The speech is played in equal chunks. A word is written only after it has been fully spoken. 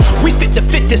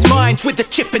minds with the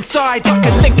chip inside, like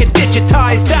a link and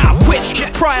digitized out, which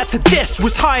prior to this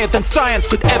was higher than science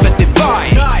could ever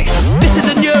devise. This is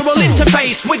a neural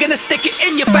interface, we're gonna stick it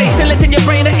in your face till it's in your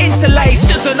brain and interlace.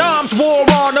 There's an arms war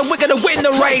on and we're gonna win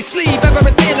the race. Leave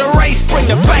everything erased, bring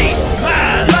the bass.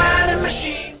 Man and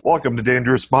machine. Welcome to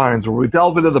Dangerous Minds, where we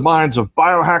delve into the minds of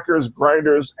biohackers,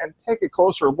 grinders, and take a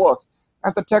closer look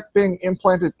at the tech being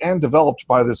implanted and developed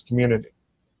by this community.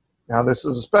 Now, this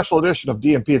is a special edition of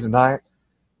DMP Tonight,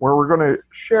 where we're going to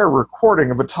share a recording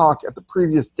of a talk at the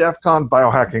previous DEF CON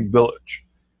Biohacking Village.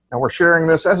 Now, we're sharing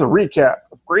this as a recap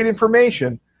of great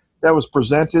information that was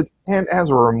presented and as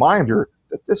a reminder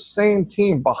that this same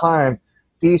team behind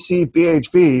DC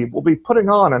BHV will be putting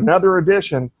on another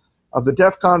edition of the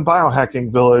DEF CON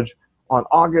Biohacking Village on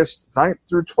August 9th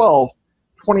through 12th,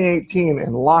 2018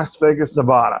 in Las Vegas,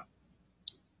 Nevada.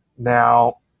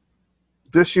 Now,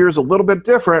 this year's a little bit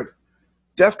different.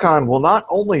 DEF CON will not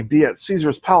only be at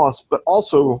Caesars Palace, but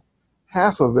also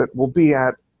half of it will be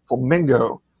at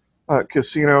Flamingo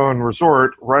Casino and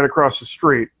Resort right across the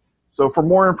street. So for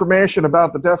more information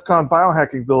about the DEF CON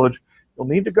Biohacking Village, you'll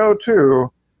need to go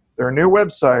to their new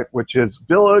website, which is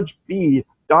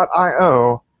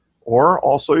villageb.io, or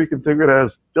also you can think of it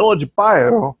as Village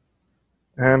Bio,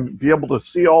 and be able to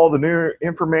see all the new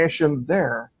information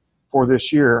there for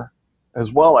this year,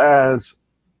 as well as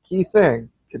key thing.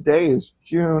 Today is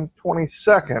June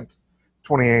 22nd,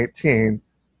 2018,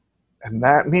 and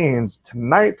that means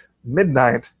tonight,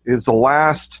 midnight, is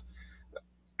the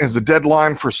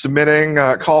deadline for submitting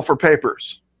call for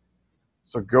papers.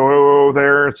 So go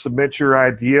there and submit your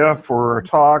idea for a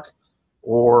talk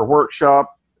or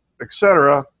workshop,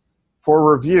 etc.,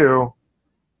 for review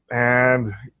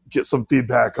and get some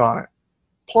feedback on it.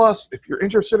 Plus, if you're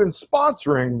interested in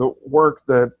sponsoring the work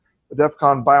that the DEF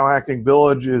CON Biohacking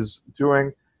Village is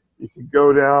doing, you can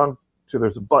go down to,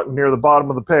 there's a button near the bottom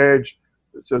of the page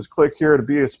that says click here to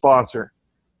be a sponsor.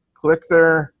 Click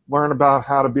there, learn about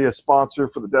how to be a sponsor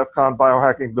for the DEF CON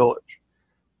Biohacking Village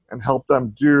and help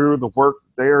them do the work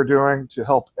that they are doing to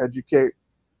help educate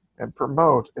and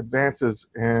promote advances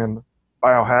in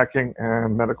biohacking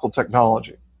and medical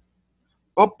technology.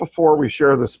 But before we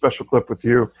share this special clip with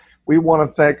you, we want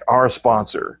to thank our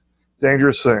sponsor,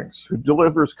 Dangerous Things, who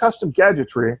delivers custom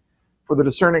gadgetry for the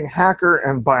discerning hacker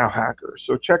and biohacker.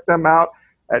 So check them out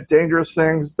at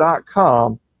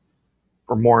dangerousthings.com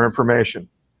for more information.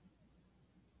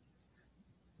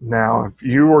 Now, if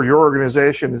you or your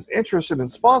organization is interested in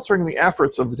sponsoring the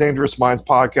efforts of the Dangerous Minds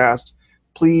podcast,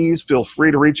 please feel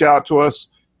free to reach out to us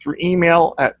through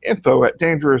email at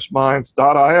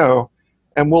info@dangerousminds.io,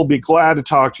 and we'll be glad to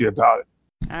talk to you about it.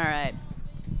 All right.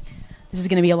 This is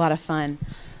going to be a lot of fun.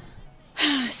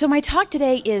 So my talk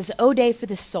today is O Day for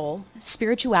the Soul,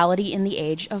 Spirituality in the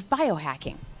Age of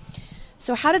Biohacking.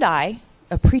 So how did I,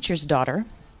 a preacher's daughter,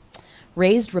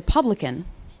 raised Republican,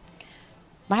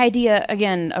 my idea,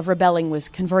 again, of rebelling was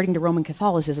converting to Roman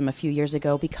Catholicism a few years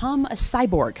ago, become a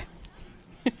cyborg?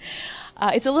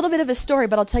 It's a little bit of a story,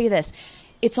 but I'll tell you this.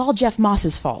 It's all Jeff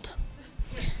Moss's fault.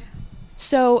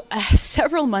 So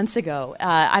several months ago,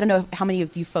 I don't know how many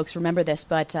of you folks remember this,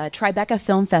 but Tribeca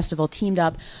Film Festival teamed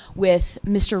up with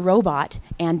Mr. Robot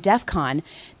and DEF CON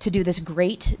to do this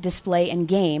great display and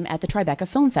game at the Tribeca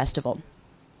Film Festival.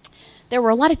 There were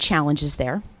a lot of challenges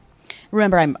there.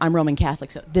 Remember, I'm Roman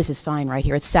Catholic, so this is fine right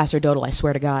here. It's sacerdotal, I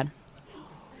swear to God.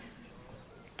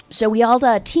 So we all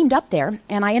teamed up there,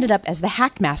 and I ended up as the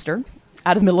hack master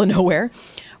out of the middle of nowhere,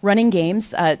 running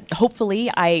games. Hopefully,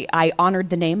 I honored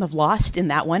the name of Lost in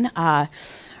that one.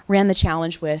 Ran the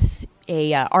challenge with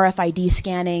a RFID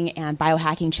scanning and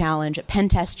biohacking challenge, a pen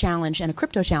test challenge, and a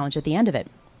crypto challenge at the end of it.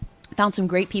 Found some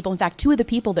great people. In fact, two of the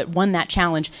people that won that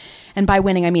challenge, and by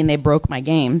winning, I mean they broke my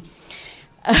game,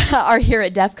 are here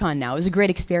at DEF CON now. It was a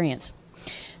great experience.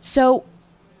 So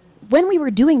when we were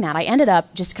doing that, I ended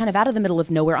up just kind of out of the middle of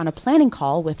nowhere on a planning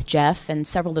call with Jeff and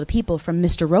several of the people from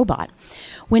Mr. Robot,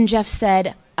 when Jeff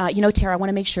said, Tara, I want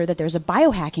to make sure that there's a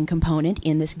biohacking component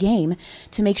in this game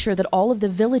to make sure that all of the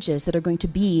villages that are going to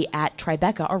be at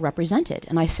Tribeca are represented.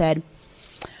 And I said,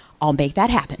 I'll make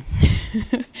that happen.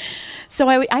 So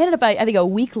I ended up, I think, a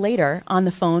week later on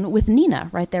the phone with Nina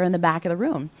right there in the back of the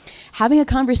room, having a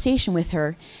conversation with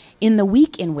her in the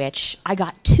week in which I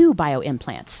got 2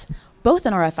 bioimplants, both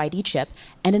an RFID chip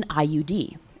and an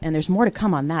IUD. And there's more to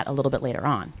come on that a little bit later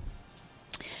on.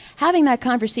 Having that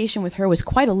conversation with her was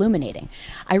quite illuminating.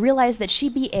 I realized that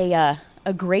she'd be a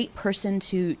great person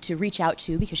to reach out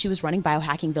to because she was running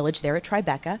Biohacking Village there at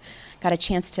Tribeca. Got a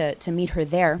chance to meet her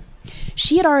there.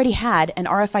 She had already had an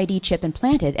RFID chip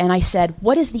implanted, and I said,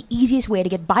 what is the easiest way to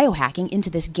get biohacking into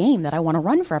this game that I want to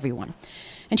run for everyone?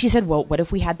 And she said, well, what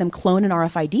if we had them clone an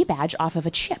RFID badge off of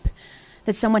a chip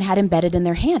that someone had embedded in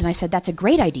their hand? And I said, that's a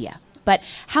great idea. But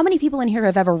how many people in here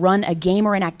have ever run a game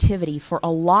or an activity for a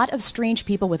lot of strange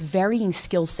people with varying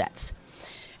skill sets?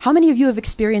 How many of you have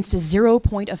experienced a 0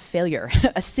 point of failure,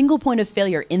 a single point of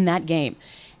failure in that game?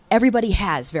 Everybody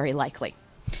has, very likely.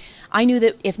 I knew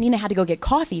that if Nina had to go get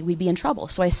coffee, we'd be in trouble.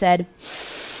 So I said,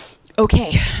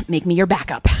 okay, make me your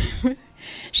backup.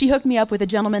 She hooked me up with a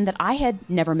gentleman that I had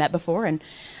never met before, and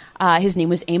his name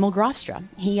was Emil Grafstra.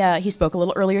 He spoke a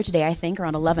little earlier today, I think,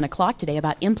 around 11 o'clock today,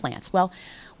 about implants. Well,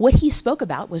 what he spoke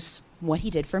about was what he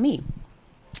did for me.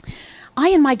 I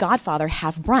and my godfather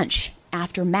have brunch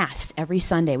after Mass every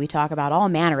Sunday. We talk about all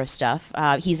manner of stuff.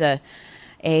 He's a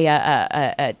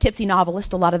tipsy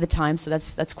novelist a lot of the time, so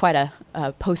that's quite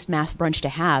a post-Mass brunch to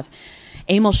have.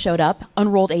 Emil showed up,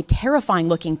 unrolled a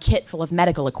terrifying-looking kit full of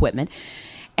medical equipment,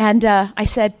 and I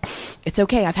said, it's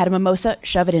okay, I've had a mimosa,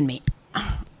 shove it in me.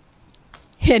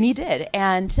 And he did.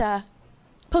 And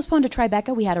postponed to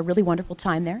Tribeca. We had a really wonderful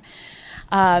time there.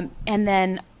 And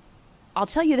then I'll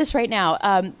tell you this right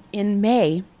now. In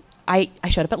May, I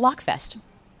showed up at Lockfest.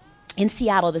 In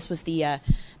Seattle, this was the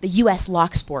U.S.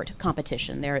 lock sport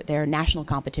competition, their national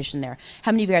competition there.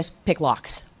 How many of you guys pick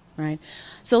locks, right?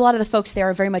 So a lot of the folks there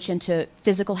are very much into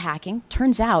physical hacking.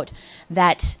 Turns out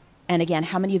that, and again,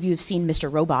 how many of you have seen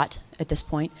Mr. Robot at this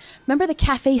point? Remember the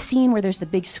cafe scene where there's the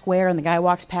big square and the guy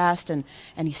walks past and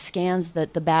he scans the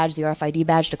badge, the RFID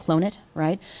badge, to clone it,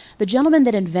 right? The gentleman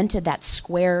that invented that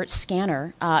square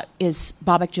scanner is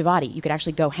Babak Javadi. You could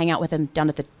actually go hang out with him down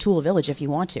at the Tula Village if you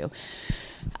want to.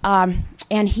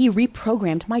 And he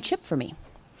reprogrammed my chip for me.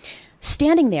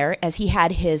 Standing there as he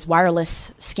had his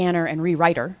wireless scanner and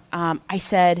rewriter, I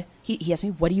said, he asked me,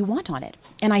 what do you want on it?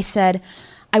 And I said,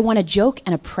 I want a joke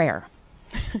and a prayer.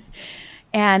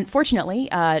 And fortunately,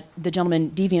 the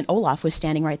gentleman, Deviant Olaf, was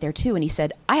standing right there too, and he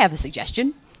said, I have a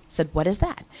suggestion. I said, what is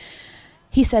that?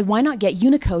 He said, why not get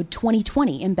Unicode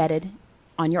 2020 embedded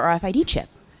on your RFID chip?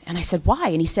 And I said, why?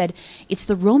 And he said, it's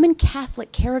the Roman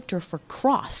Catholic character for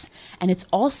cross, and it's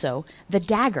also the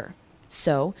dagger.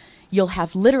 So you'll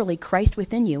have literally Christ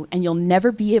within you, and you'll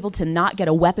never be able to not get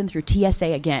a weapon through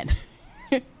TSA again.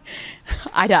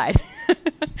 I died.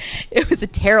 It was a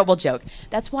terrible joke.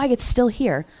 That's why it's still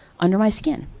here under my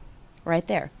skin, right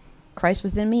there. Christ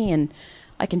within me, and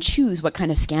I can choose what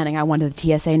kind of scanning I want of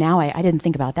the TSA now. I didn't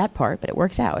think about that part, but it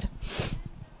works out.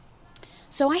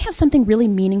 So I have something really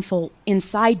meaningful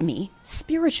inside me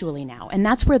spiritually now, and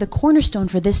that's where the cornerstone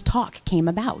for this talk came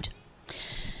about.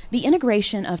 The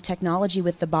integration of technology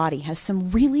with the body has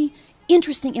some really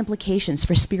interesting implications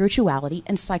for spirituality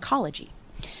and psychology.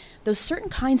 Though certain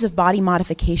kinds of body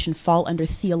modification fall under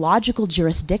theological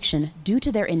jurisdiction due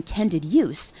to their intended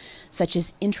use, such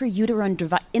as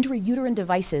intrauterine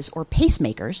devices or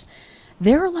pacemakers,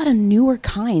 there are a lot of newer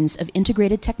kinds of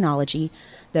integrated technology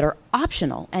that are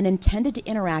optional and intended to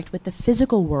interact with the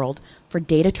physical world for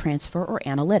data transfer or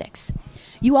analytics.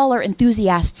 You all are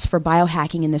enthusiasts for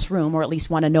biohacking in this room, or at least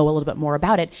want to know a little bit more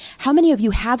about it. How many of you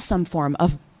have some form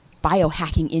of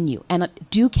biohacking in you? And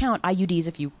do count IUDs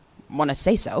if you want to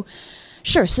say so.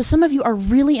 Sure, so some of you are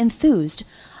really enthused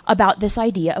about this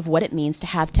idea of what it means to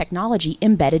have technology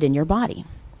embedded in your body.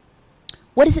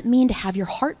 What does it mean to have your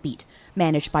heartbeat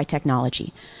managed by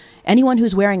technology? Anyone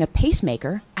who's wearing a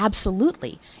pacemaker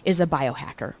absolutely is a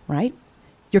biohacker, right?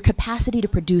 Your capacity to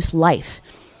produce life.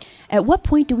 At what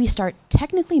point do we start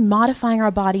technically modifying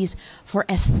our bodies for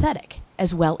aesthetic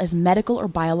as well as medical or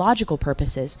biological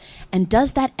purposes? And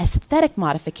does that aesthetic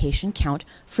modification count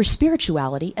for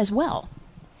spirituality as well?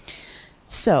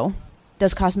 So,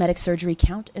 does cosmetic surgery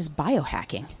count as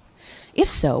biohacking? If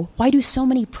so, why do so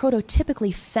many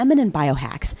prototypically feminine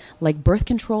biohacks, like birth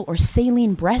control or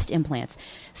saline breast implants,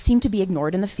 seem to be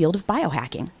ignored in the field of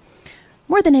biohacking?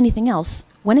 More than anything else,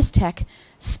 when is tech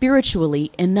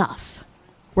spiritually enough?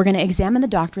 We're going to examine the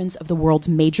doctrines of the world's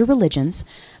major religions,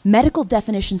 medical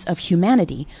definitions of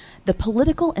humanity, the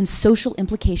political and social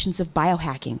implications of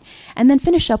biohacking, and then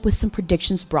finish up with some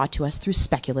predictions brought to us through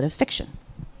speculative fiction.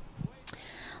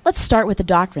 Let's start with the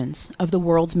doctrines of the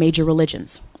world's major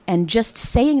religions. And just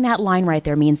saying that line right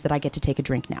there means that I get to take a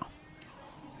drink now.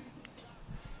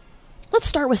 Let's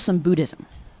start with some Buddhism.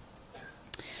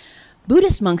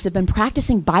 Buddhist monks have been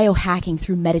practicing biohacking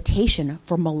through meditation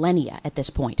for millennia at this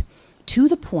point, to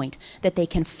the point that they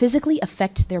can physically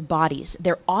affect their bodies,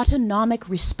 their autonomic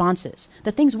responses,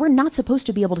 the things we're not supposed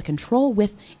to be able to control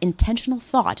with intentional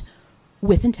thought.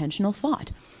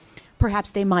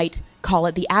 Perhaps they might call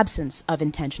it the absence of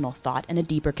intentional thought and a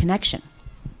deeper connection.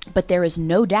 But there is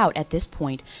no doubt at this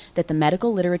point that the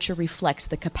medical literature reflects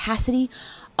the capacity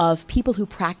of people who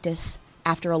practice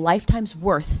after a lifetime's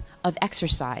worth of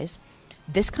exercise,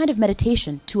 this kind of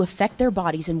meditation to affect their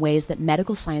bodies in ways that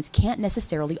medical science can't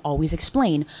necessarily always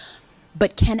explain,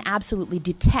 but can absolutely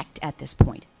detect at this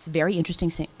point. It's a very interesting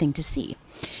thing to see.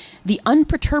 The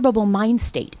unperturbable mind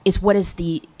state is what is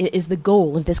the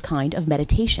goal of this kind of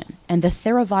meditation. And the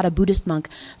Theravada Buddhist monk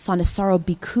Thanissaro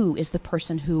Bhikkhu is the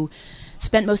person who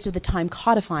spent most of the time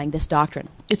codifying this doctrine.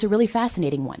 It's a really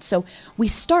fascinating one. So we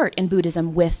start in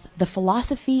Buddhism with the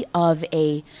philosophy of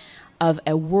a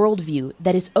worldview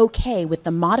that is okay with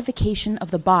the modification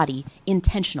of the body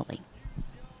intentionally.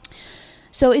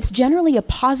 So it's generally a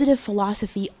positive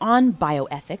philosophy on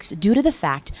bioethics due to the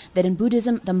fact that in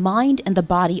Buddhism, the mind and the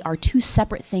body are two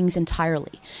separate things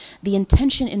entirely. The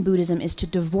intention in Buddhism is to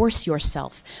divorce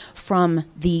yourself from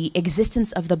the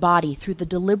existence of the body through the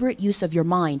deliberate use of your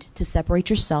mind to separate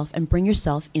yourself and bring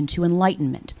yourself into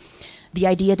enlightenment. The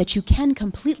idea that you can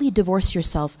completely divorce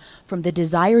yourself from the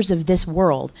desires of this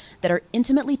world that are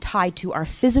intimately tied to our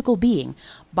physical being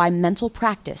by mental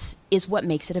practice is what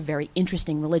makes it a very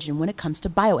interesting religion when it comes to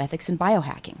bioethics and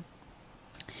biohacking.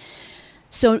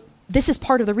 So this is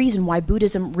part of the reason why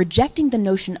Buddhism, rejecting the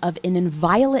notion of an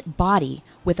inviolate body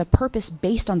with a purpose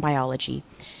based on biology,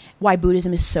 why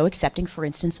Buddhism is so accepting, for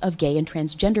instance, of gay and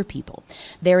transgender people.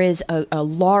 There is a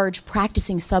large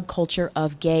practicing subculture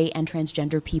of gay and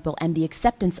transgender people, and the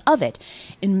acceptance of it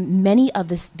in many of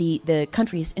the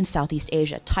countries in Southeast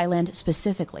Asia, Thailand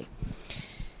specifically.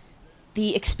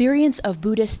 The experience of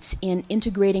Buddhists in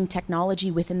integrating technology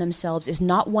within themselves is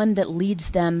not one that leads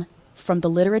them, from the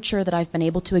literature that I've been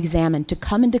able to examine, to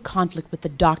come into conflict with the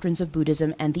doctrines of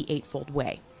Buddhism and the Eightfold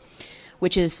Way,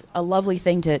 which is a lovely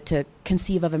thing to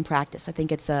conceive of in practice. I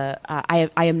think it's I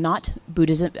am not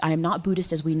Buddhism. I am not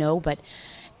Buddhist, as we know, but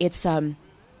it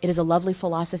is a lovely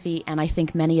philosophy, and I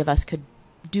think many of us could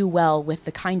do well with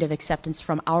the kind of acceptance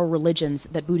from our religions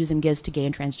that Buddhism gives to gay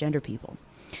and transgender people.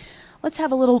 Let's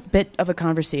have a little bit of a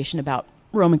conversation about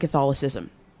Roman Catholicism.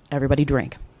 Everybody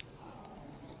drink.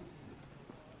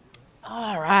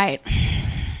 All right.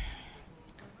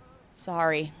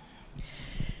 Sorry.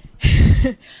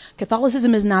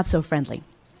 Catholicism is not so friendly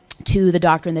to the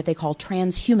doctrine that they call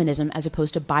transhumanism as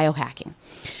opposed to biohacking.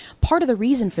 Part of the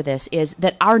reason for this is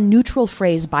that our neutral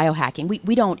phrase biohacking,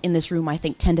 we don't in this room, I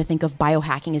think, tend to think of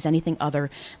biohacking as anything other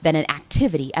than an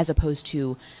activity as opposed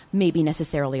to maybe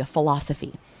necessarily a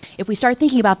philosophy. If we start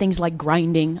thinking about things like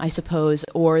grinding, I suppose,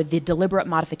 or the deliberate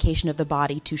modification of the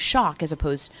body to shock as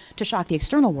opposed to shock the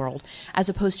external world, as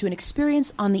opposed to an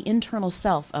experience on the internal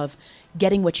self of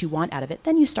getting what you want out of it,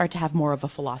 then you start to have more of a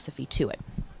philosophy to it.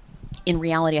 In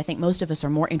reality, I think most of us are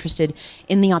more interested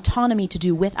in the autonomy to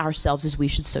do with ourselves as we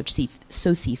should so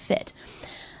see fit.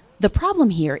 The problem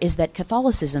here is that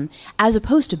Catholicism, as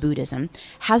opposed to Buddhism,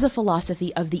 has a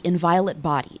philosophy of the inviolate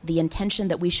body, the intention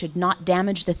that we should not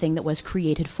damage the thing that was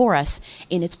created for us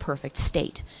in its perfect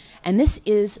state. And this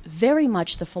is very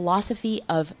much the philosophy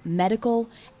of medical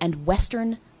and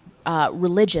Western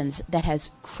religions that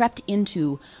has crept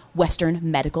into Western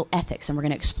medical ethics. And we're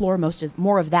going to explore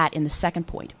more of that in the second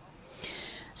point.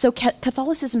 So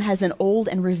Catholicism has an old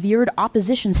and revered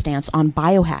opposition stance on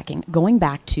biohacking, going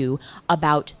back to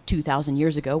about 2,000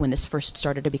 years ago when this first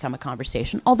started to become a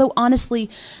conversation, although honestly,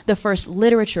 the first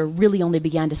literature really only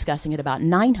began discussing it about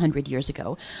 900 years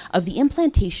ago, of the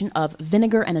implantation of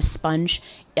vinegar and a sponge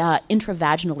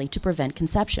intravaginally to prevent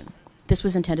conception. This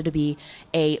was intended to be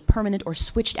a permanent or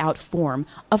switched out form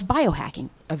of biohacking,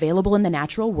 available in the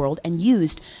natural world and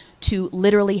used to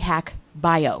literally hack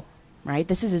bio. Right?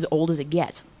 This is as old as it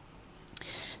gets.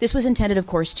 This was intended, of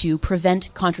course, to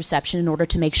prevent contraception in order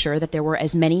to make sure that there were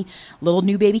as many little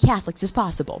new baby Catholics as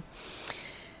possible.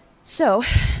 So,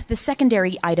 the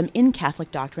secondary item in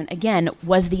Catholic doctrine, again,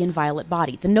 was the inviolate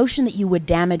body. The notion that you would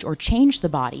damage or change the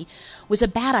body was a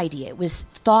bad idea. It was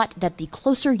thought that the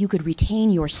closer you could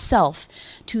retain yourself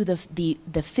to the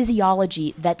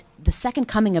physiology that the second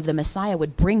coming of the Messiah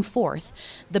would bring forth,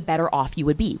 the better off you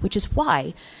would be, which is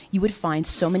why you would find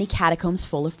so many catacombs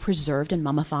full of preserved and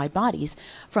mummified bodies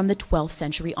from the 12th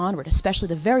century onward, especially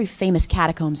the very famous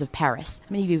catacombs of Paris.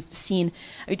 Many of you have seen,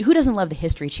 who doesn't love the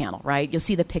History Channel, right? You'll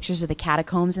see the pictures of the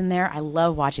catacombs in there. I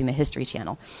love watching the History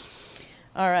Channel.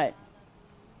 All right.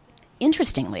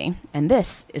 Interestingly, and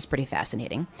this is pretty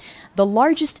fascinating, the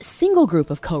largest single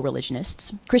group of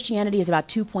co-religionists, Christianity is about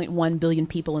 2.1 billion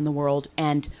people in the world,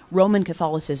 and Roman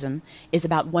Catholicism is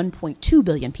about 1.2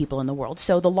 billion people in the world.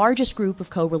 So the largest group of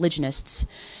co-religionists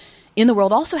in the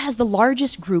world also has the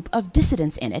largest group of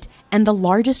dissidents in it, and the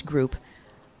largest group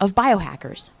of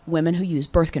biohackers, women who use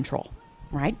birth control,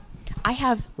 right? I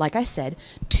have, like I said,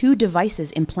 2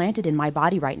 devices implanted in my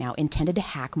body right now intended to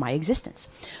hack my existence.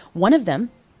 One of them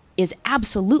is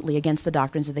absolutely against the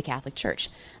doctrines of the Catholic Church.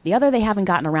 The other they haven't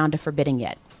gotten around to forbidding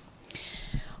yet.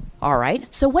 All right,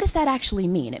 so what does that actually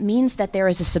mean? It means that there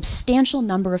is a substantial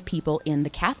number of people in the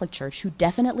Catholic Church who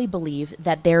definitely believe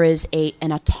that there is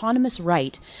an autonomous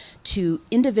right to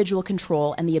individual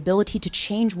control and the ability to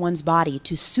change one's body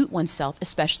to suit oneself,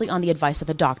 especially on the advice of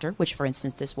a doctor, which for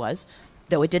instance this was,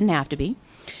 though it didn't have to be.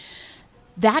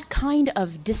 That kind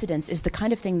of dissidence is the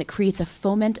kind of thing that creates a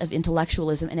foment of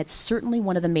intellectualism, and it's certainly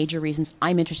one of the major reasons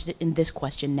I'm interested in this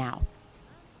question now.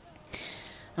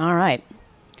 All right.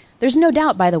 There's no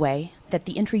doubt, by the way, that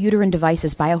the intrauterine device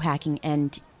is biohacking,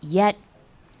 and yet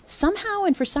somehow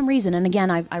and for some reason, and again,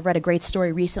 I read a great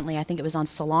story recently, I think it was on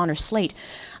Salon or Slate,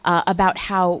 about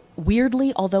how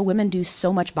weirdly, although women do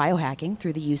so much biohacking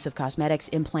through the use of cosmetics,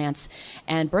 implants,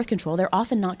 and birth control, they're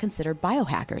often not considered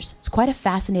biohackers. It's quite a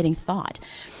fascinating thought.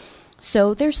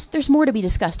 So there's more to be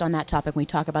discussed on that topic when we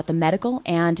talk about the medical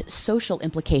and social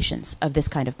implications of this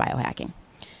kind of biohacking.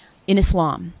 In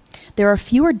Islam, there are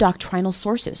fewer doctrinal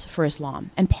sources for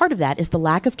Islam, and part of that is the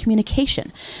lack of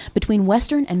communication between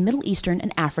Western and Middle Eastern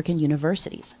and African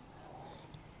universities,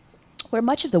 where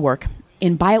much of the work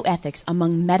in bioethics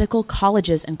among medical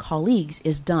colleges and colleagues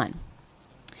is done.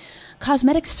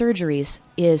 Cosmetic surgeries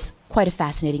is quite a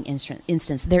fascinating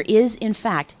instance. There is, in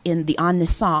fact, in the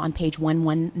An-Nisa on page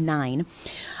 119,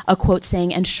 a quote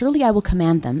saying, "And surely I will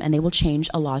command them, and they will change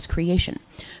Allah's creation.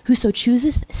 Whoso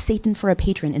chooseth Satan for a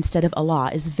patron instead of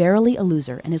Allah is verily a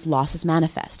loser, and his loss is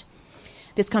manifest."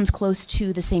 This comes close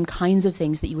to the same kinds of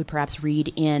things that you would perhaps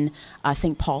read in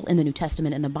St. Paul in the New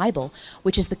Testament in the Bible,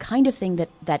 which is the kind of thing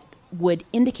that would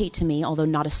indicate to me, although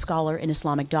not a scholar in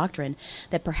Islamic doctrine,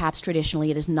 that perhaps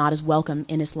traditionally it is not as welcome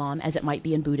in Islam as it might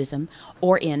be in Buddhism,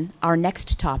 or in our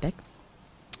next topic,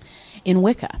 in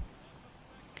Wicca.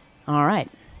 All right.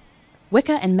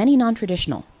 Wicca and many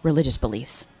non-traditional religious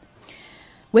beliefs.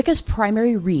 Wicca's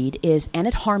primary read is, "And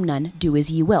it harm none, do as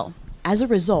ye will." As a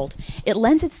result, it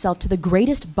lends itself to the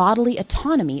greatest bodily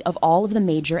autonomy of all of the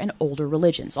major and older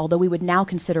religions. Although we would now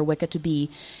consider Wicca to be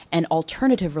an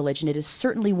alternative religion, it is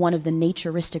certainly one of the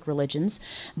naturistic religions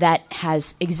that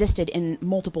has existed in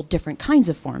multiple different kinds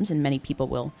of forms, and many people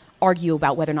will argue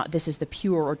about whether or not this is the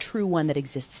pure or true one that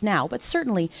exists now, but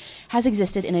certainly has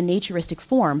existed in a naturistic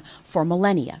form for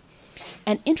millennia.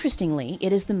 And interestingly,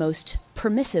 it is the most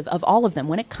permissive of all of them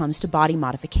when it comes to body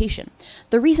modification.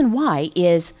 The reason why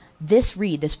is this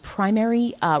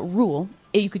primary rule,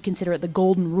 you could consider it the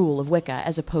golden rule of Wicca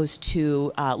as opposed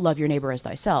to love your neighbor as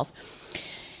thyself,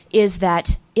 is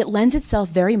that it lends itself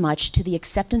very much to the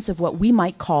acceptance of what we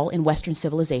might call in Western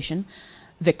civilization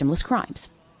victimless crimes.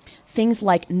 Things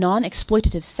like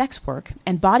non-exploitative sex work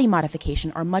and body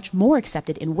modification are much more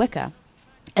accepted in Wicca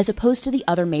as opposed to the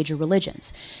other major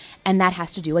religions. And that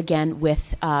has to do, again,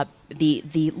 with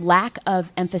the lack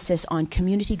of emphasis on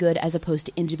community good as opposed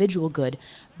to individual good,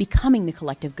 becoming the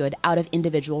collective good out of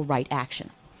individual right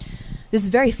action. This is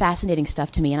very fascinating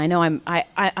stuff to me, and I know I'm a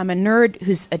nerd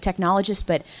who's a technologist,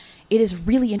 but it is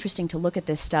really interesting to look at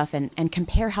this stuff and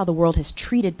compare how the world has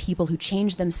treated people who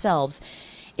change themselves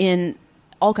in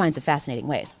all kinds of fascinating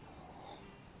ways.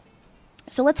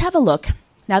 So let's have a look,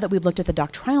 now that we've looked at the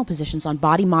doctrinal positions on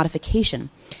body modification.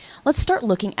 Let's start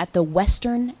looking at the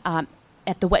Western,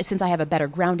 since I have a better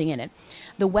grounding in it,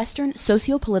 the Western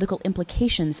socio-political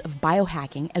implications of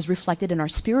biohacking as reflected in our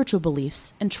spiritual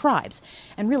beliefs and tribes.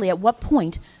 And really, at what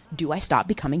point do I stop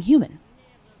becoming human?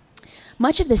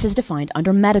 Much of this is defined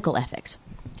under medical ethics.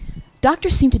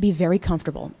 Doctors seem to be very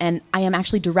comfortable, and I am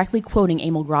actually directly quoting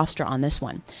Emil Grofstra on this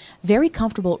one, very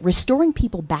comfortable restoring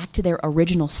people back to their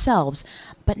original selves,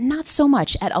 but not so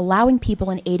much at allowing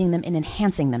people and aiding them in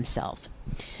enhancing themselves.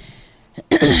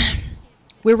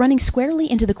 We're running squarely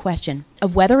into the question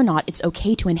of whether or not it's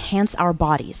okay to enhance our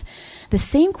bodies. The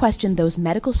same question those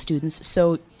medical students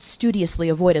so studiously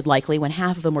avoided, likely, when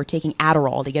half of them were taking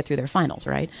Adderall to get through their finals,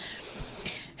 right?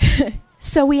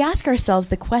 So we ask ourselves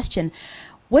the question,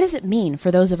 what does it mean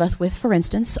for those of us with, for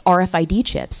instance, RFID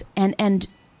chips? And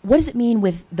what does it mean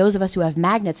with those of us who have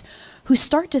magnets who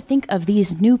start to think of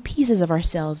these new pieces of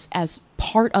ourselves as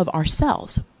part of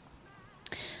ourselves?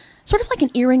 Sort of like an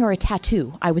earring or a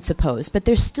tattoo, I would suppose, but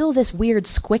there's still this weird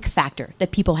squick factor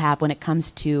that people have when it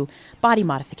comes to body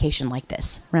modification like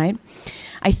this, right?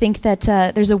 I think that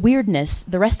there's a weirdness.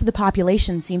 The rest of the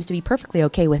population seems to be perfectly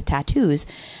okay with tattoos,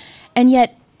 and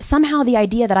yet somehow the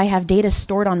idea that I have data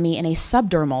stored on me in a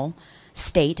subdermal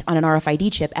state on an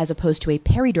RFID chip as opposed to a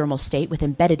peridermal state with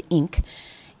embedded ink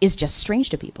is just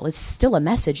strange to people. It's still a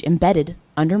message embedded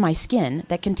under my skin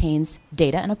that contains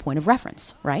data and a point of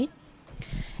reference, right?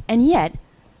 And yet,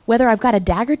 Whether I've got a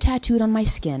dagger tattooed on my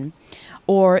skin,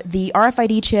 or the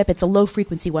RFID chip, it's a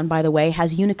low-frequency one, by the way,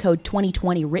 has Unicode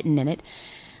 2020 written in it,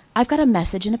 I've got a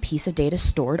message and a piece of data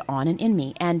stored on and in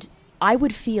me. And I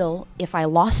would feel, if I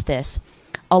lost this,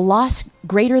 a loss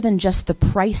greater than just the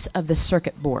price of the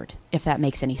circuit board, if that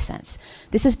makes any sense.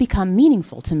 This has become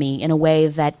meaningful to me in a way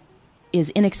that is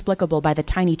inexplicable by the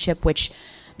tiny chip, which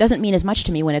doesn't mean as much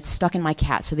to me when it's stuck in my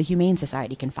cat so the Humane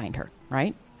Society can find her,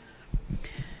 right?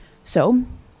 So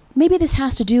maybe this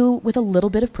has to do with a little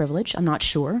bit of privilege. I'm not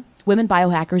sure. Women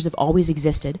biohackers have always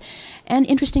existed. And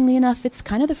interestingly enough, it's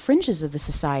kind of the fringes of the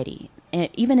society,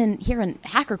 even here in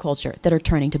hacker culture, that are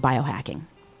turning to biohacking.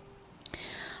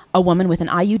 A woman with an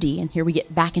IUD, and here we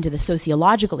get back into the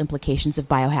sociological implications of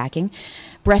biohacking,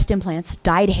 breast implants,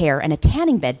 dyed hair, and a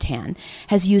tanning bed tan,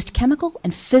 has used chemical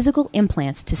and physical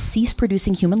implants to cease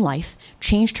producing human life,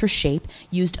 changed her shape,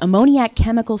 used ammoniac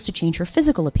chemicals to change her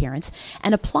physical appearance,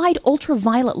 and applied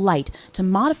ultraviolet light to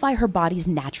modify her body's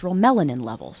natural melanin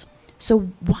levels.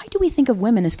 So why do we think of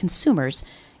women as consumers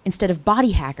instead of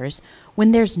body hackers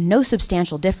when there's no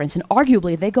substantial difference, and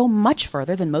arguably they go much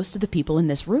further than most of the people in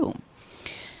this room?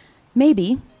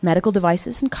 Maybe medical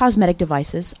devices and cosmetic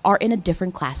devices are in a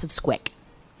different class of squick.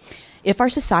 If our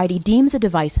society deems a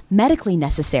device medically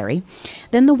necessary,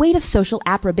 then the weight of social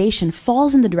approbation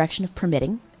falls in the direction of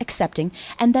permitting, accepting,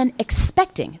 and then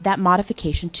expecting that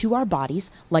modification to our bodies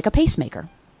like a pacemaker.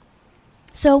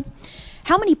 So,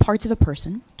 how many parts of a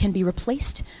person can be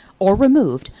replaced or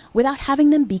removed without having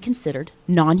them be considered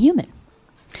non-human?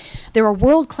 There are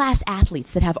world-class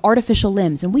athletes that have artificial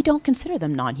limbs, and we don't consider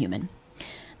them non-human.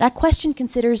 That question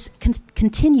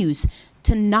continues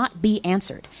to not be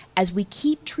answered as we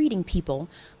keep treating people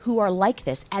who are like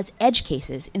this as edge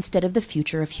cases instead of the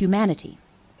future of humanity.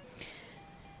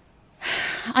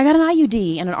 I got an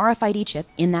IUD and an RFID chip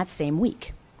in that same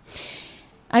week.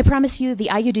 I promise you the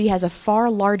IUD has a far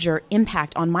larger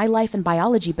impact on my life and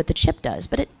biology, but the chip does,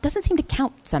 but it doesn't seem to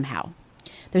count somehow.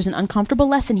 There's an uncomfortable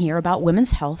lesson here about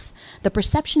women's health, the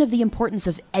perception of the importance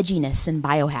of edginess in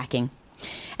biohacking,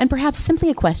 and perhaps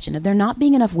simply a question of there not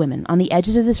being enough women on the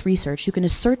edges of this research who can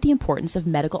assert the importance of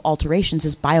medical alterations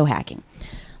as biohacking.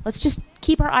 Let's just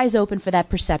keep our eyes open for that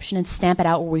perception and stamp it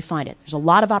out where we find it. There's a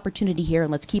lot of opportunity here,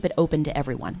 and let's keep it open to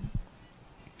everyone.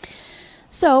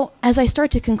 So, as I start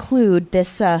to conclude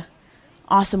this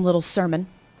awesome little sermon,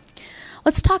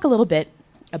 let's talk a little bit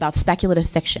about speculative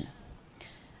fiction.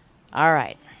 All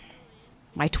right.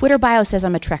 My Twitter bio says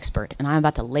I'm a Trekspert, and I'm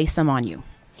about to lay some on you.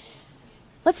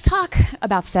 Let's talk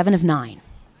about Seven of Nine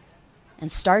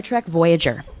and Star Trek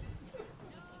Voyager.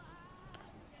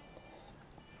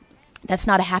 That's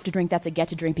not a have to drink, that's a get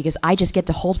to drink, because I just get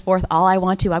to hold forth all I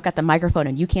want to. I've got the microphone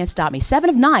and you can't stop me. Seven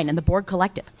of Nine and the Borg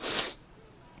Collective.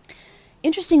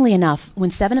 Interestingly enough, when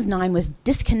Seven of Nine was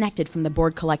disconnected from the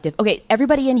Borg Collective, okay,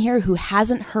 everybody in here who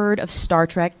hasn't heard of Star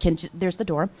Trek, there's the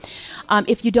door.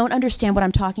 If you don't understand what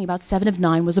I'm talking about, Seven of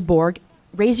Nine was a Borg.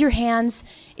 Raise your hands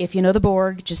if you know the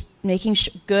Borg, just making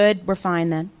sure. Good, we're fine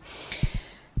then.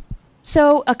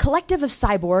 So a collective of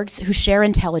cyborgs who share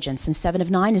intelligence, and Seven of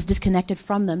Nine is disconnected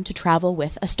from them to travel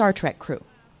with a Star Trek crew.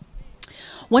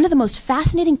 One of the most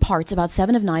fascinating parts about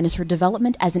Seven of Nine is her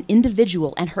development as an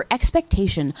individual and her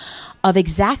expectation of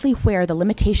exactly where the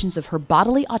limitations of her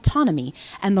bodily autonomy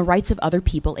and the rights of other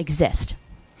people exist.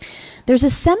 There's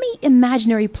a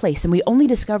semi-imaginary place, and we only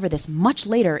discover this much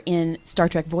later in Star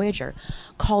Trek Voyager,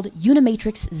 called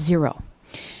Unimatrix Zero.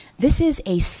 This is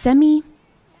a semi-fictional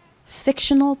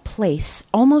place,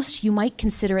 almost you might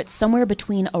consider it somewhere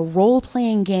between a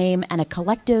role-playing game and a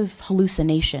collective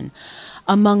hallucination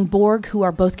among Borg who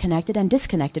are both connected and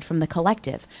disconnected from the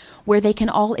collective, where they can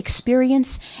all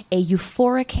experience a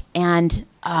euphoric and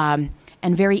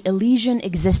very Elysian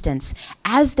existence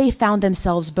as they found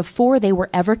themselves before they were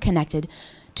ever connected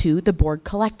to the Borg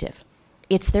Collective.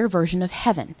 It's their version of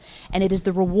heaven, and it is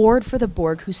the reward for the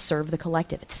Borg who serve the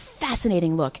collective. It's a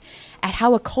fascinating look at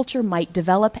how a culture might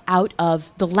develop out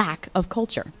of the lack of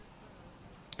culture.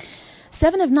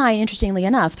 Seven of Nine, interestingly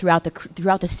enough, throughout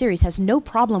the series, has no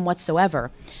problem whatsoever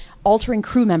altering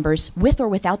crew members with or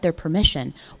without their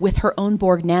permission with her own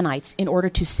Borg nanites in order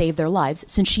to save their lives,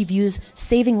 since she views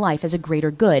saving life as a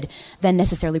greater good than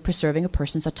necessarily preserving a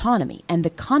person's autonomy. And the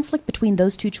conflict between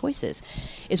those two choices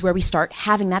is where we start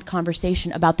having that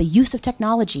conversation about the use of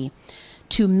technology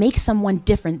to make someone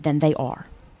different than they are.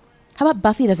 How about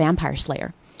Buffy the Vampire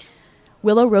Slayer?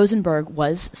 Willow Rosenberg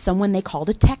was someone they called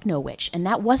a techno-witch, and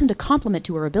that wasn't a compliment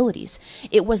to her abilities.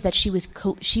 It was that she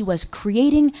was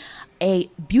creating a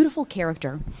beautiful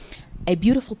character a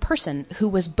beautiful person who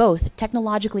was both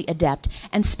technologically adept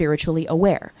and spiritually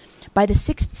aware. By the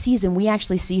 6th season, we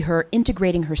actually see her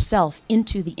integrating herself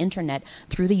into the internet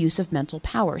through the use of mental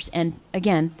powers. And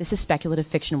again, this is speculative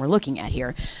fiction we're looking at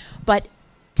here. But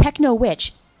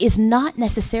techno-witch is not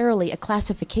necessarily a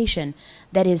classification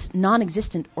that is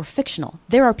non-existent or fictional.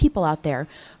 There are people out there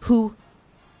who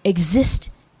exist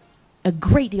a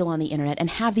great deal on the internet and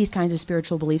have these kinds of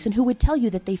spiritual beliefs and who would tell you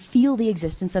that they feel the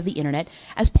existence of the internet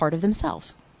as part of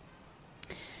themselves.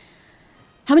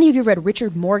 How many of you have read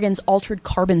Richard Morgan's Altered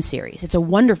Carbon series? It's a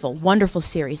wonderful, wonderful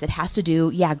series that has to do,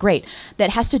 that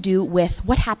has to do with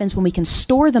what happens when we can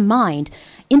store the mind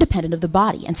independent of the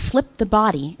body and slip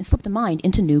the mind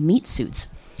into new meat suits.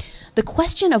 The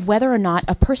question of whether or not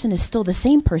a person is still the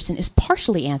same person is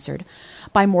partially answered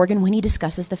by Morgan when he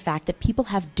discusses the fact that people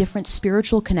have different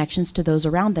spiritual connections to those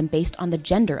around them based on the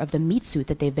gender of the meat suit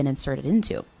that they've been inserted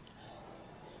into.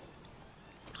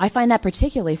 I find that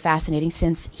particularly fascinating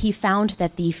since he found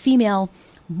that the female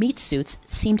meat suits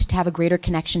seemed to have a greater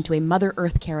connection to a Mother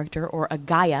Earth character or a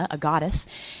Gaia, a goddess,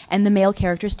 and the male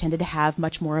characters tended to have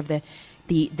much more of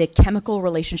the chemical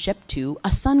relationship to a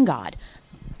sun god.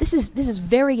 This is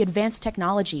very advanced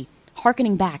technology,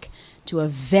 hearkening back to a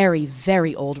very,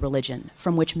 very old religion,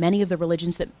 from which many of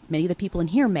the people in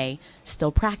here may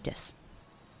still practice.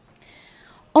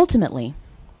 Ultimately,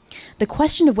 the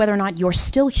question of whether or not you're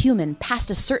still human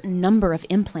past a certain number of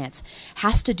implants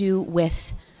has to do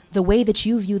with the way that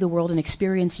you view the world and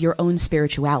experience your own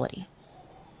spirituality.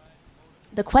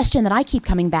 The question that I keep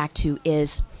coming back to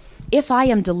is, if I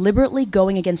am deliberately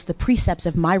going against the precepts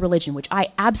of my religion, which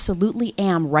I absolutely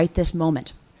am right this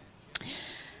moment,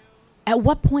 at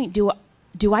what point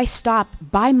do I stop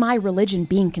by my religion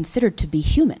being considered to be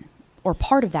human or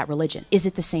part of that religion? Is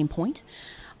it the same point?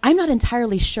 I'm not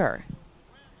entirely sure.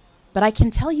 But I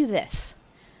can tell you this.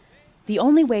 The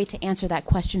only way to answer that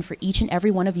question for each and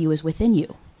every one of you is within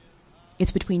you.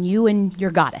 It's between you and your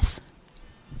goddess.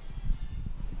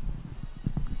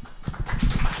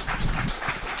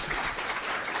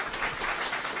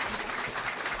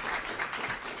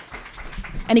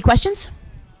 Any questions?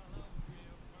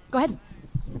 Go ahead.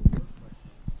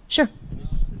 Sure.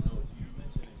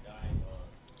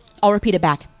 I'll repeat it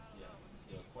back.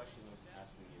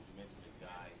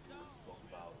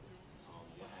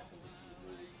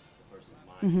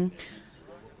 Mm-hmm.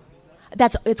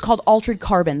 It's called Altered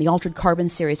Carbon, the Altered Carbon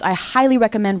series. I highly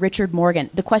recommend Richard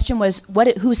Morgan. The question was,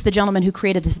 who's the gentleman who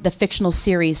created the fictional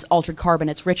series Altered Carbon?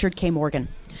 It's Richard K. Morgan.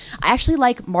 I actually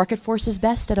like Market Forces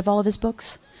best out of all of his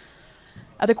books.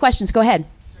 Other questions? Go ahead.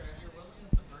 Sure. If you're willing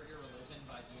to subvert your religion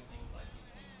by doing things like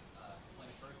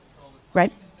birth control,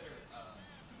 right? Would you consider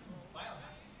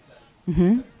biohacking? Because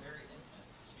Mm-hmm. it's very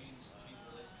intimate to change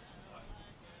relationships.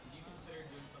 Would you consider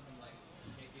doing something like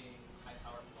taking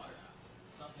high-powered water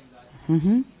acid, something that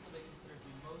Mm-hmm. people they consider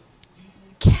the most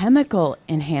deeply Chemical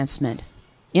enhancement.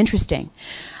 Interesting.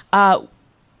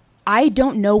 I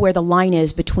don't know where the line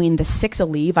is between the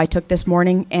 6-Aleve I took this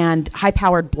morning and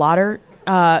high-powered blotter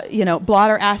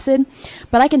acid,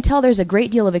 but I can tell there's a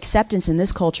great deal of acceptance in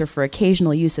this culture for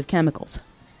occasional use of chemicals.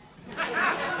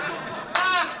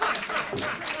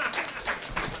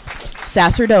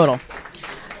 Sacerdotal.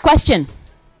 Question.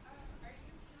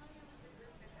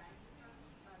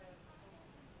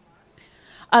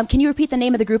 Can you repeat the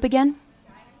name of the group again?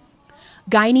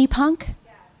 Gynae Punk?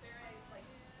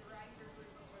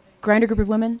 Grinder group of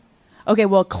women? Okay,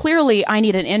 well, clearly I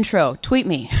need an intro. Tweet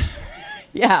me.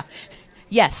 Yeah.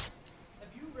 Yes. Have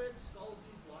you read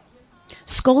Scalzi's Lock-In?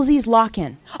 Scalzi's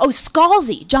Lock-In. Oh,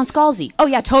 Scalzi. John Scalzi. Oh,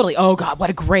 yeah, totally. Oh, God, what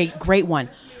a great one.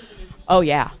 Oh,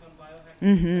 yeah.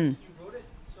 Mm-hmm. You wrote it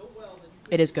so well that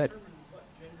you It is good. determine what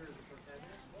gender the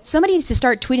protagonist was. Somebody needs to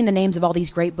start tweeting the names of all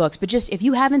these great books, but just if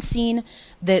you haven't seen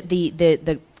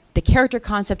the character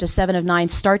concept of Seven of Nine,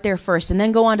 start there first, and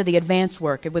then go on to the advanced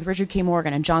work with Richard K.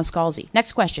 Morgan and John Scalzi.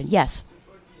 Next question. Yes.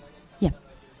 Yeah. Like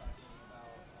you're talking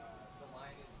about the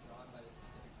line is drawn by the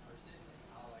specific persons and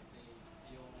how like they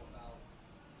feel about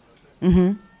certain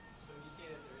Mm-hmm. So you say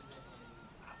that there isn't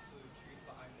an absolute truth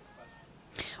behind this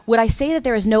question. Would I say that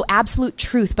there is no absolute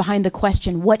truth behind the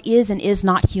question, what is and is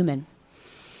not human?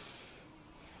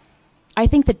 I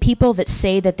think that people that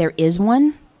say that there is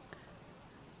one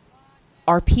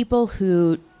are people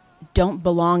who don't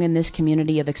belong in this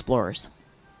community of explorers.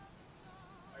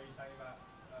 Are you talking about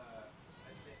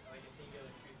like a singular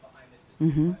truth behind this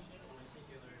specific Mm-hmm. question, or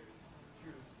singular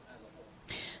truths as a whole?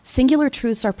 Singular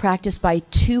truths are practiced by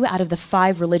 2 out of the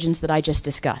 5 religions that I just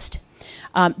discussed.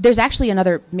 There's actually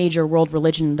another major world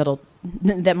religion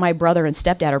that my brother and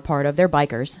stepdad are part of. They're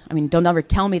bikers. I mean, don't ever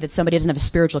tell me that somebody doesn't have a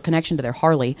spiritual connection to their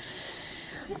Harley.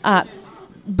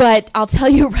 But I'll tell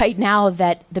you right now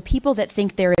that the people that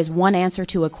think there is one answer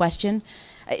to a question,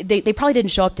 they probably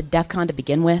didn't show up to DEF CON to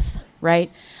begin with,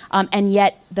 right? And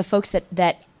yet the folks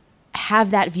that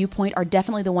have that viewpoint are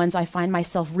definitely the ones I find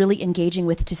myself really engaging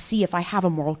with to see if I have a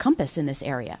moral compass in this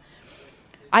area.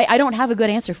 I don't have a good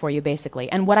answer for you, basically.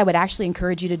 And what I would actually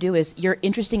encourage you to do is, you're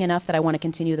interesting enough that I want to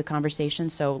continue the conversation.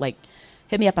 So, like,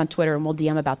 hit me up on Twitter and we'll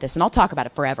DM about this. And I'll talk about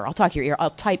it forever. I'll type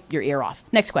your ear off.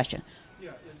 Next question.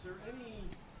 Yeah, is there any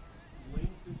link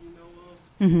that you know of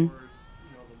Mm-hmm. towards,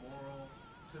 the moral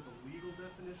to the legal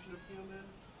definition of human?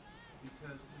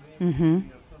 Because to me,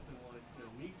 Mm-hmm. something like,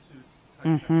 meat suits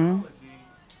type technology in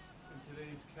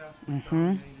today's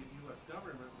Catholic-dominated U.S.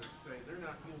 government would say they're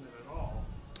not human at all.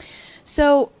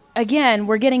 So, again,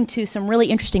 we're getting to some really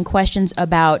interesting questions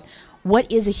about what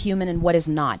is a human and what is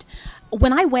not.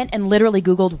 When I went and literally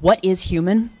Googled what is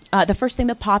human, the first thing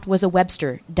that popped was a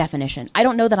Webster definition. I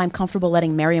don't know that I'm comfortable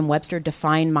letting Merriam-Webster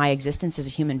define my existence as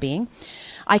a human being.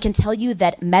 I can tell you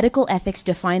that medical ethics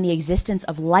define the existence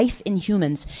of life in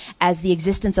humans as the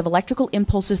existence of electrical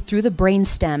impulses through the brain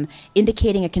stem,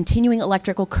 indicating a continuing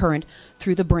electrical current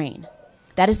through the brain.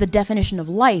 That is the definition of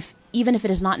life, even if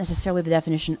it is not necessarily the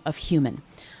definition of human.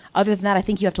 Other than that, I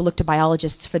think you have to look to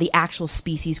biologists for the actual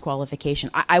species qualification.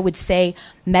 I would say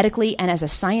medically and as a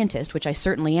scientist, which I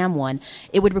certainly am one,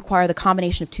 it would require the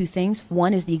combination of two things.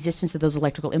 One is the existence of those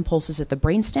electrical impulses at the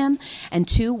brainstem, and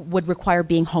two would require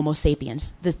being Homo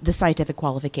sapiens, the scientific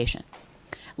qualification.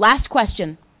 Last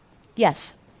question.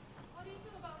 Yes? How do you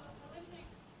feel about the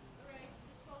Olympics, right,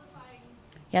 disqualifying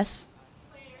Yes?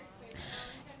 players based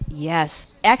on Yes.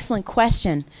 Excellent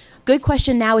question. Good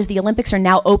question now is the Olympics are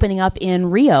now opening up in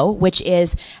Rio, which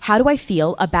is how do I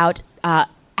feel about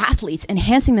athletes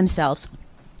enhancing themselves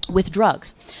with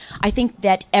drugs? I think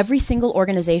that every single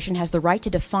organization has the right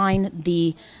to define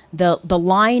the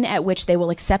line at which they will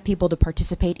accept people to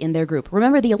participate in their group.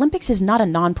 Remember, the Olympics is not a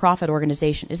nonprofit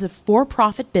organization. It's a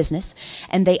for-profit business,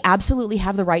 and they absolutely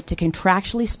have the right to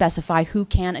contractually specify who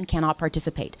can and cannot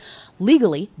participate.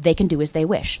 Legally, they can do as they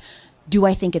wish. Do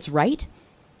I think it's right?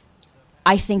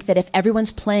 I think that if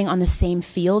everyone's playing on the same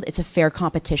field, it's a fair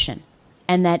competition.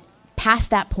 And that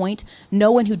past that point,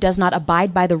 no one who does not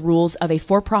abide by the rules of a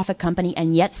for-profit company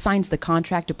and yet signs the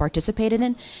contract to participate in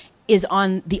it is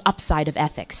on the upside of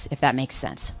ethics, if that makes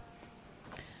sense.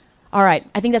 All right,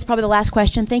 I think that's probably the last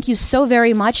question. Thank you so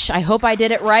very much. I hope I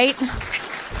did it right.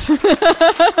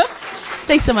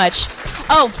 Thanks so much.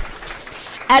 Oh,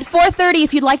 at 4:30,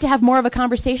 if you'd like to have more of a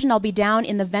conversation, I'll be down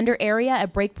in the vendor area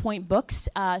at Breakpoint Books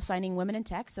signing Women in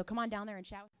Tech. So come on down there and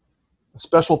chat.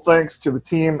 Special thanks to the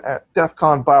team at DEF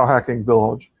CON Biohacking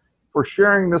Village for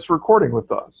sharing this recording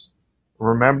with us.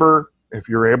 Remember, if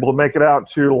you're able to make it out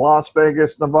to Las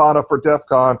Vegas, Nevada for DEF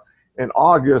CON in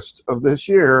August of this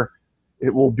year,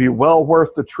 it will be well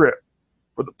worth the trip.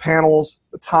 For the panels,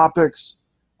 the topics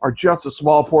are just a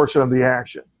small portion of the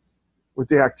action. With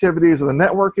the activities and the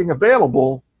networking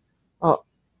available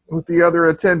with the other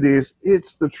attendees,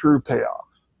 it's the true payoff.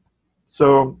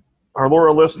 So, our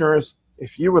loyal listeners,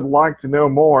 if you would like to know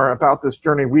more about this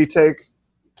journey we take,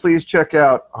 please check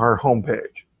out our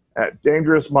homepage at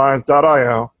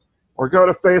dangerousminds.io or go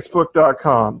to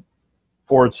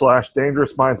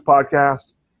facebook.com/Dangerous Minds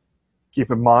Podcast.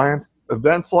 Keep in mind,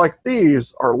 events like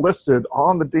these are listed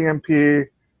on the DMP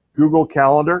Google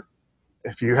Calendar.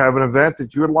 If you have an event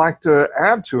that you would like to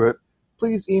add to it,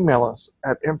 please email us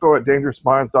at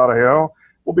info@dangerousminds.io.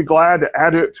 We'll be glad to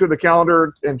add it to the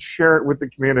calendar and share it with the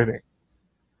community.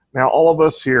 Now, all of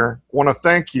us here want to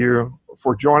thank you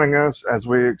for joining us as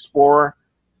we explore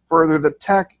further the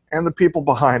tech and the people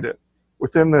behind it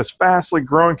within this vastly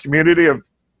growing community of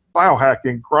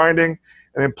biohacking, grinding,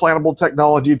 and implantable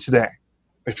technology today.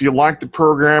 If you like the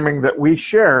programming that we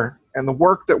share and the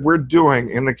work that we're doing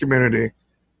in the community,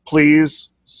 please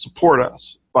support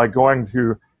us by going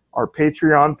to our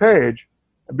Patreon page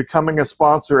and becoming a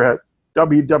sponsor at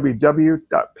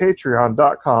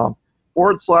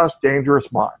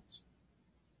www.patreon.com/Dangerous Minds.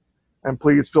 And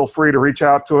please feel free to reach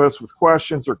out to us with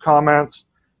questions or comments,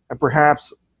 and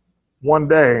perhaps one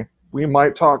day we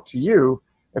might talk to you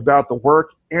about the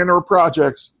work and or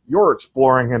projects you're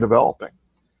exploring and developing.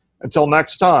 Until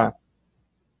next time,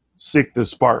 seek the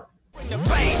spark. Man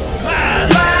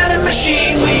and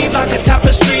machine weave like a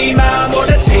tapestry, man, what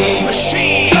a team.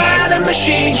 Machine, man and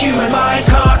machine, human minds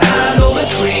can't handle the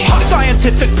dream. Our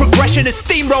scientific progression is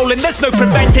steamrolling, there's no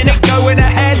preventing it going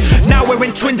ahead. Now we're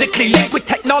intrinsically linked with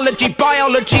technology,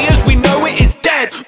 biology as we know it is dead.